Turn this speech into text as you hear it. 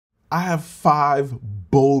I have 5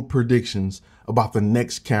 bold predictions about the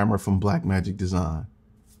next camera from Blackmagic Design.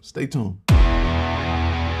 Stay tuned.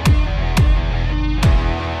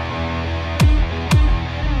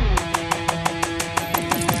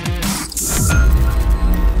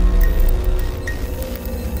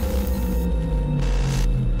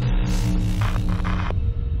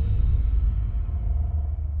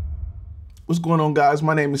 What's going on, guys?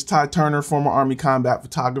 My name is Ty Turner, former Army combat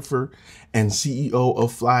photographer and CEO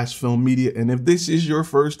of Flash Film Media. And if this is your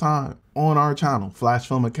first time on our channel, Flash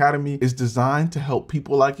Film Academy is designed to help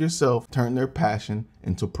people like yourself turn their passion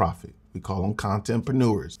into profit. We call them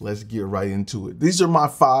contentpreneurs. Let's get right into it. These are my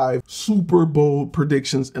 5 super bold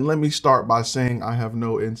predictions. And let me start by saying I have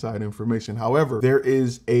no inside information. However, there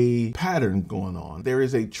is a pattern going on. There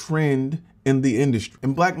is a trend in the industry,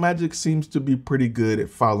 and Blackmagic seems to be pretty good at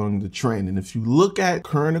following the trend. And if you look at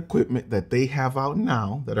current equipment that they have out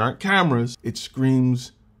now that aren't cameras, it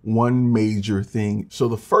screams one major thing. So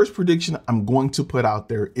the first prediction I'm going to put out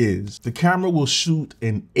there is the camera will shoot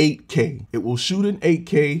in 8K. It will shoot in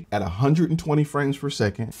 8K at 120 frames per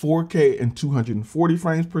second, 4K and 240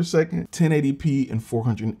 frames per second, 1080p and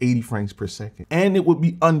 480 frames per second. And it would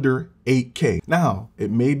be under 8K. Now, it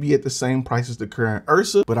may be at the same price as the current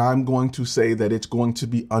Ursa, but I'm going to say that it's going to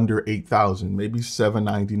be under 8,000, maybe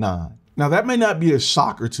 $799. Now, that may not be a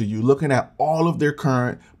shocker to you looking at all of their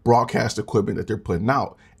current broadcast equipment that they're putting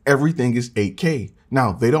out. Everything is 8K.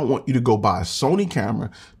 Now, they don't want you to go buy a Sony camera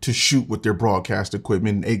to shoot with their broadcast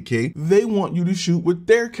equipment in 8K. They want you to shoot with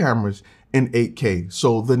their cameras in 8K.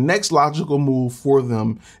 So the next logical move for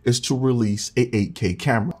them is to release a 8K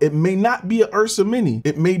camera. It may not be a Ursa Mini.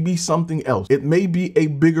 It may be something else. It may be a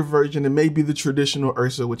bigger version. It may be the traditional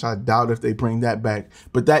Ursa, which I doubt if they bring that back.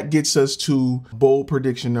 But that gets us to bold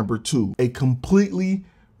prediction number 2, a completely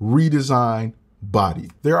redesigned body.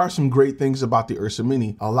 There are some great things about the Ursa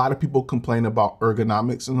Mini. A lot of people complain about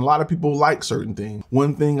ergonomics, and a lot of people like certain things.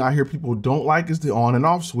 One thing I hear people don't like is the on and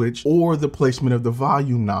off switch or the placement of the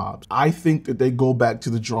volume knobs. I think that they go back to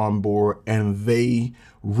the drawing board and they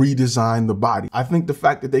redesign the body. I think the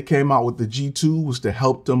fact that they came out with the G2 was to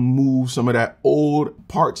help them move some of that old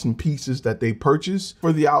parts and pieces that they purchased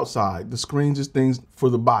for the outside, the screens and things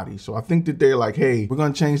for the body. So I think that they're like, hey, we're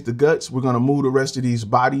going to change the guts. We're going to move the rest of these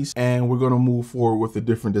bodies and we're going to move forward with a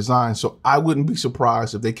different design. So I wouldn't be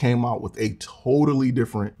surprised if they came out with a totally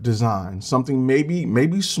different design, something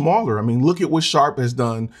maybe smaller. I mean, look at what Sharp has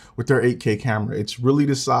done with their 8K camera. It's really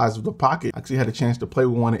the size of the pocket. I actually had a chance to play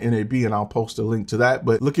with one at NAB and I'll post a link to that.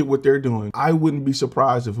 But look at what they're doing. I wouldn't be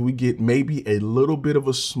surprised if we get maybe a little bit of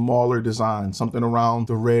a smaller design, something around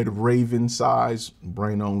the Red Raven size,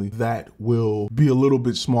 brain only, that will be a little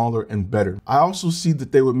bit smaller and better. I also see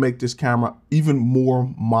that they would make this camera even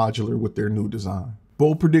more modular with their new design.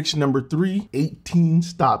 Bold prediction number 3, 18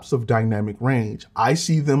 stops of dynamic range. I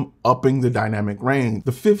see them upping the dynamic range.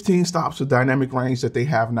 The 15 stops of dynamic range that they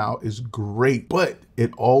have now is great, but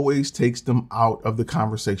it always takes them out of the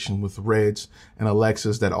conversation with Reds and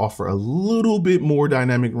Alexas that offer a little bit more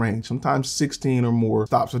dynamic range, sometimes 16 or more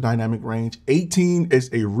stops of dynamic range. 18 is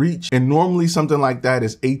a reach, and normally something like that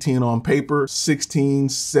is 18 on paper, 16,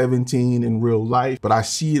 17 in real life, but I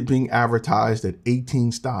see it being advertised at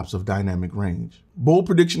 18 stops of dynamic range. Bold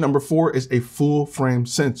prediction number 4 is a full frame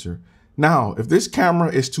sensor. Now, if this camera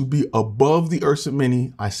is to be above the Ursa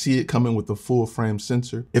Mini, I see it coming with a full frame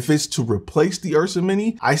sensor. If it's to replace the Ursa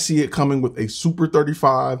Mini, I see it coming with a Super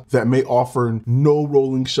 35 that may offer no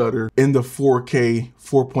rolling shutter in the 4K,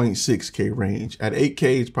 4.6K range. At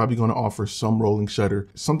 8K, it's probably going to offer some rolling shutter.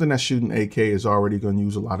 Something that's shooting 8K is already going to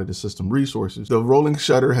use a lot of the system resources. The rolling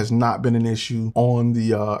shutter has not been an issue on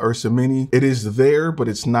the Ursa Mini. It is there, but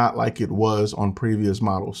it's not like it was on previous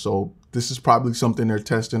models. So this is probably something they're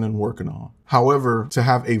testing and working on. However, to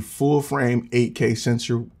have a full frame 8K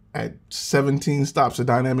sensor at 17 stops of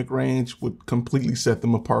dynamic range would completely set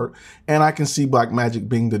them apart. And I can see Blackmagic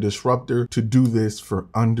being the disruptor to do this for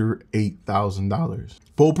under $8,000.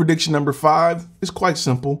 Bold prediction number 5 is quite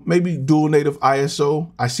simple. Maybe dual native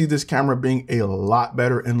ISO. I see this camera being a lot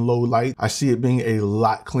better in low light. I see it being a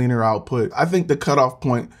lot cleaner output. I think the cutoff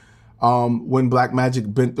point when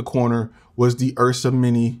Blackmagic bent the corner was the Ursa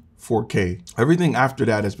Mini 4K. Everything after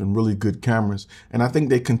that has been really good cameras. And I think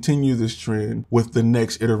they continue this trend with the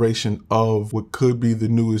next iteration of what could be the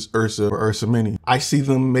newest Ursa or Ursa Mini. I see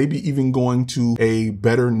them maybe even going to a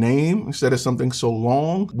better name instead of something so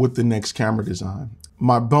long with the next camera design.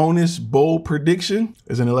 My bonus bold prediction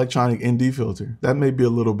is an electronic ND filter. That may be a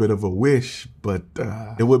little bit of a wish, but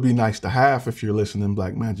it would be nice to have if you're listening,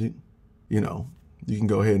 Blackmagic. You know, you can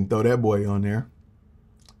go ahead and throw that boy on there.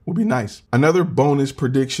 would be nice. Another bonus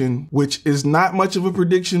prediction, which is not much of a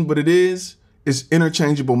prediction, but it is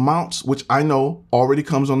interchangeable mounts, which I know already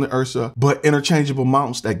comes on the Ursa, but interchangeable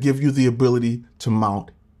mounts that give you the ability to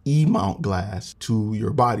mount E-mount glass to your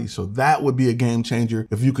body. So that would be a game changer.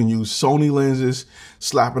 If you can use Sony lenses,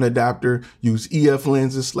 slap an adapter, use EF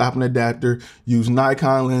lenses, slap an adapter, use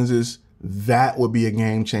Nikon lenses, that would be a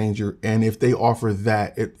game changer. And if they offer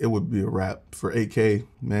that, it would be a wrap. For 8K,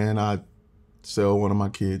 man, I'd sell one of my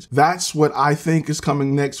kids. That's what I think is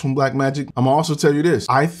coming next from Blackmagic. I'm gonna also tell you this.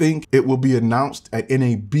 I think it will be announced at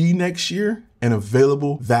NAB next year and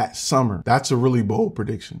available that summer. That's a really bold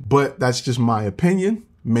prediction, but that's just my opinion.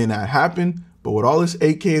 May not happen, but with all this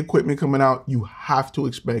 8K equipment coming out, you have to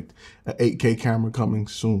expect an 8K camera coming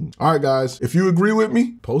soon. All right, guys, if you agree with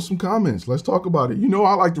me, post some comments. Let's talk about it. You know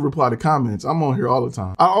I like to reply to comments. I'm on here all the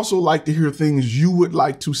time. I also like to hear things you would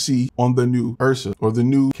like to see on the new Ursa or the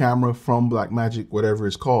new camera from Blackmagic, whatever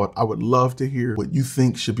it's called. I would love to hear what you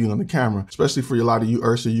think should be on the camera, especially for a lot of you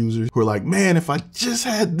Ursa users who are like, man, if I just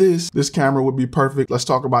had this camera would be perfect. Let's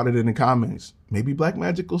talk about it in the comments. Maybe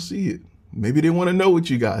Blackmagic will see it. Maybe they want to know what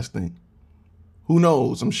you guys think. Who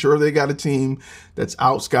knows? I'm sure they got a team that's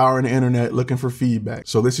out scouring the internet looking for feedback.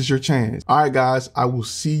 So this is your chance. All right, guys, I will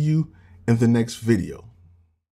see you in the next video.